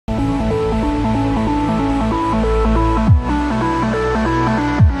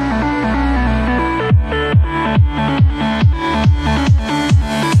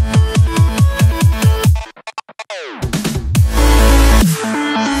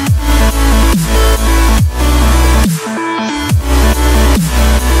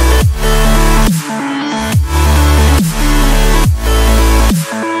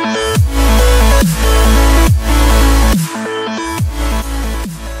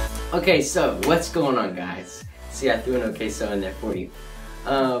Okay, so what's going on, guys? See, I threw an okay so in there for you.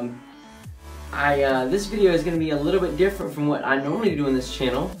 This video is going to be a little bit different from what I normally do on this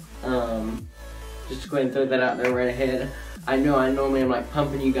channel. Just to go ahead and throw that out there right ahead. I know I normally am like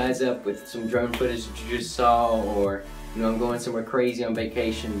pumping you guys up with some drone footage that you just saw, or you know, I'm going somewhere crazy on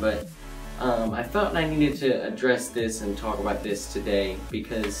vacation, but I felt I needed to address this and talk about this today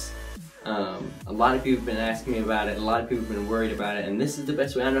because a lot of people have been asking me about it, a lot of people have been worried about it, and this is the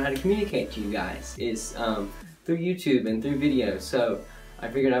best way I know how to communicate to you guys, is through YouTube and through video. So I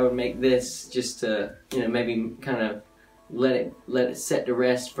figured I would make this just to, you know, maybe kind of let it set to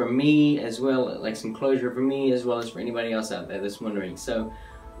rest for me, as well, like some closure for me as well as for anybody else out there that's wondering. So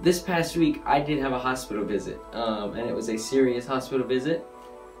this past week I did have a hospital visit, and it was a serious hospital visit,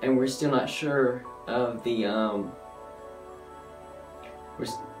 and we're still not sure of the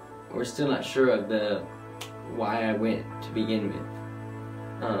we're still not sure of the why I went to begin with.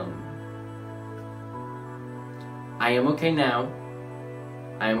 I am okay now.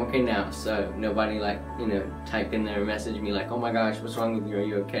 I am okay now, so nobody, like, you know, type in there and message me like, oh my gosh, what's wrong with you, are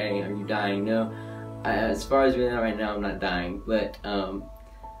you okay, are you dying? No, as far as we know right now, I'm not dying, but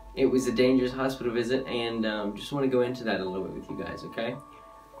it was a dangerous hospital visit, and just want to go into that a little bit with you guys, okay?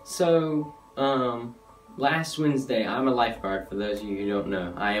 So, last Wednesday, I'm a lifeguard, for those of you who don't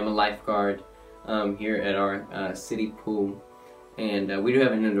know. I am a lifeguard here at our city pool, and we do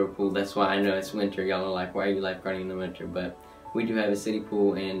have an indoor pool. That's why I know it's winter. Y'all are like, why are you lifeguarding in the winter? But we do have a city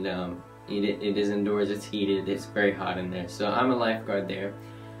pool, and it is indoors, it's heated, it's very hot in there. So I'm a lifeguard there.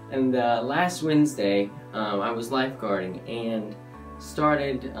 And last Wednesday, I was lifeguarding and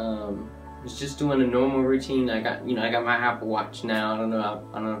started, was just doing a normal routine. I got my Apple Watch now. I don't know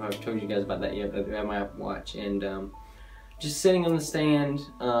if I've told you guys about that yet, but I do have my Apple Watch, and just sitting on the stand,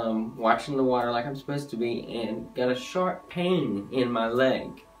 watching the water like I'm supposed to be, and got a sharp pain in my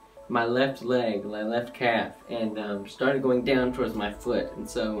leg. My left leg, my left calf, and started going down towards my foot. And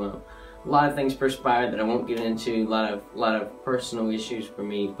so a lot of things perspired that I won't get into, a lot of personal issues for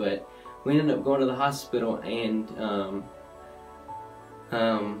me, but we ended up going to the hospital, and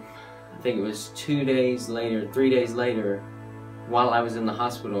I think it was 2 days later, 3 days later, while I was in the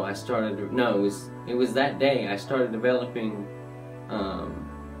hospital, I started, no, it was that day I started developing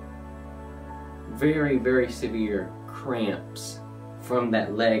very, very severe cramps from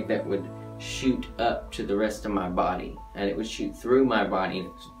that leg that would shoot up to the rest of my body, and it would shoot through my body.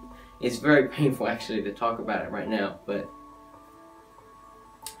 It's very painful actually to talk about it right now, but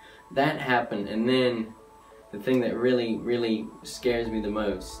that happened. And then the thing that really scares me the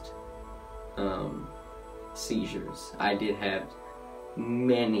most, seizures. I did have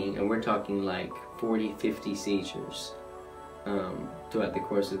many, and we're talking like 40-50 seizures throughout the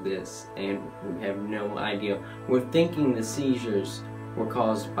course of this, and we have no idea. We're thinking the seizures were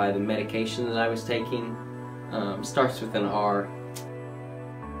caused by the medication that I was taking. Starts with an R.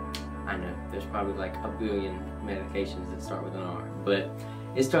 I know, there's probably like a billion medications that start with an R, but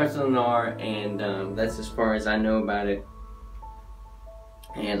it starts with an R, and that's as far as I know about it.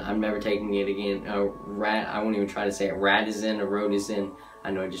 And I'm never taking it again. I won't even try to say it. Radizin or Rodizin.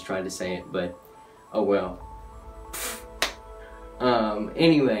 I know I just tried to say it, but oh well.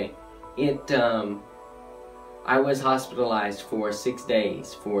 Anyway, I was hospitalized for 6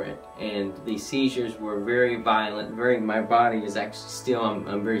 days for it, and the seizures were very violent. My body is actually still,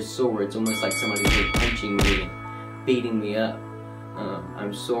 I'm very sore. It's almost like somebody's been punching me and beating me up.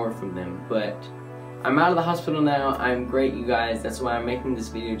 I'm sore from them, but I'm out of the hospital now. I'm great, you guys. That's why I'm making this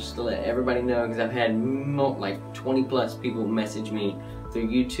video, just to let everybody know, because I've had like 20 plus people message me through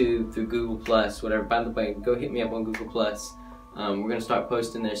YouTube, through Google Plus, whatever. By the way, go hit me up on Google Plus. We're gonna start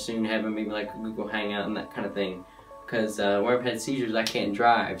posting there soon, having maybe like a Google Hangout and that kind of thing. Because where I've had seizures, I can't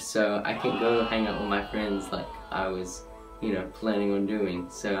drive, so I can't go hang out with my friends like I was, you know, planning on doing.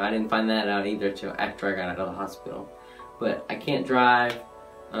 So I didn't find that out either till after I got out of the hospital. But I can't drive.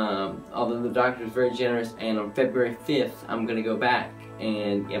 Although the doctor was very generous, and on February 5th I'm going to go back,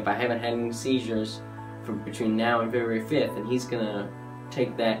 and if I haven't had any seizures from between now and February 5th, and he's going to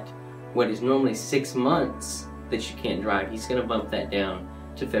take that, what is normally 6 months that you can't drive, he's going to bump that down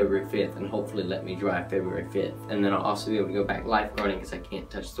to February 5th and hopefully let me drive February 5th, and then I'll also be able to go back lifeguarding because I can't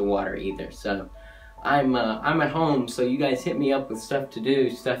touch the water either. So I'm at home, so you guys hit me up with stuff to do,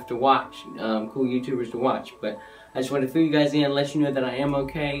 stuff to watch, cool YouTubers to watch. But I just wanted to fill you guys in and let you know that I am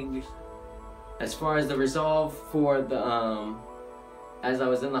okay. As far as the resolve for the, as I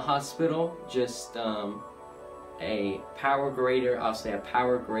was in the hospital, just a power greater, I'll say a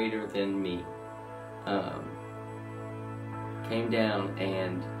power greater than me, came down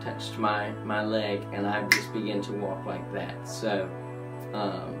and touched my leg, and I just began to walk like that. So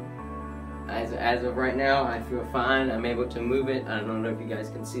as of right now, I feel fine. I'm able to move it. I don't know if you guys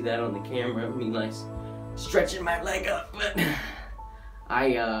can see that on the camera, me like stretching my leg up, but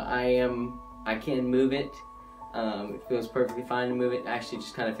I can move it. It feels perfectly fine to move it. Actually,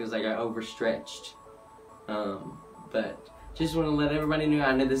 just kind of feels like I overstretched. But just want to let everybody know.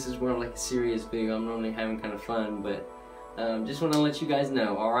 I know this is more like a serious video. I'm normally having kind of fun, but just want to let you guys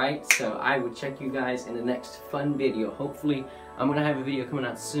know. Alright, so I will check you guys in the next fun video. Hopefully, I'm going to have a video coming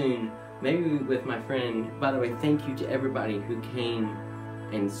out soon. Maybe with my friend. By the way, thank you to everybody who came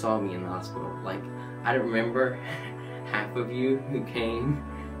and saw me in the hospital. Like, I don't remember half of you who came,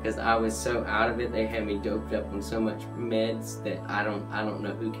 because I was so out of it. They had me doped up on so much meds that I don't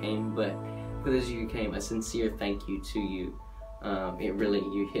know who came, but for those of you who came, a sincere thank you to you. It really,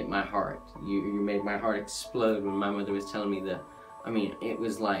 you hit my heart. You made my heart explode when my mother was telling me that. I mean, it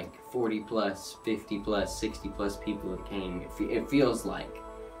was like 40 plus, 50 plus, 60 plus people that came. It feels like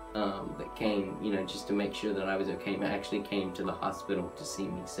that came, you know, just to make sure that I was okay. I actually came to the hospital to see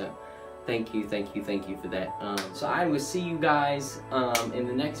me. So thank you for that. So I will see you guys in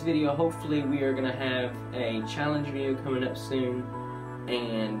the next video. Hopefully we are gonna have a challenge video coming up soon,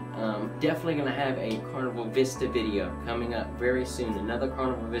 and definitely gonna have a Carnival Vista video coming up very soon. Another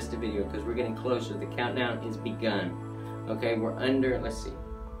Carnival Vista video, because we're getting closer. The countdown is begun. Okay, we're under, let's see,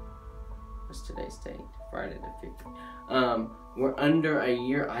 what's today's date? Friday the 15th. We're under a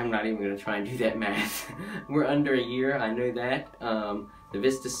year. I'm not even gonna try and do that math. We're under a year, I know that. The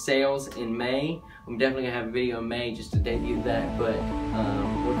Vista sales in May. I'm definitely gonna have a video in May just to debut that, but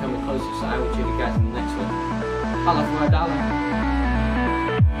we're coming closer, so I will check you guys in the next one. Holla for $1.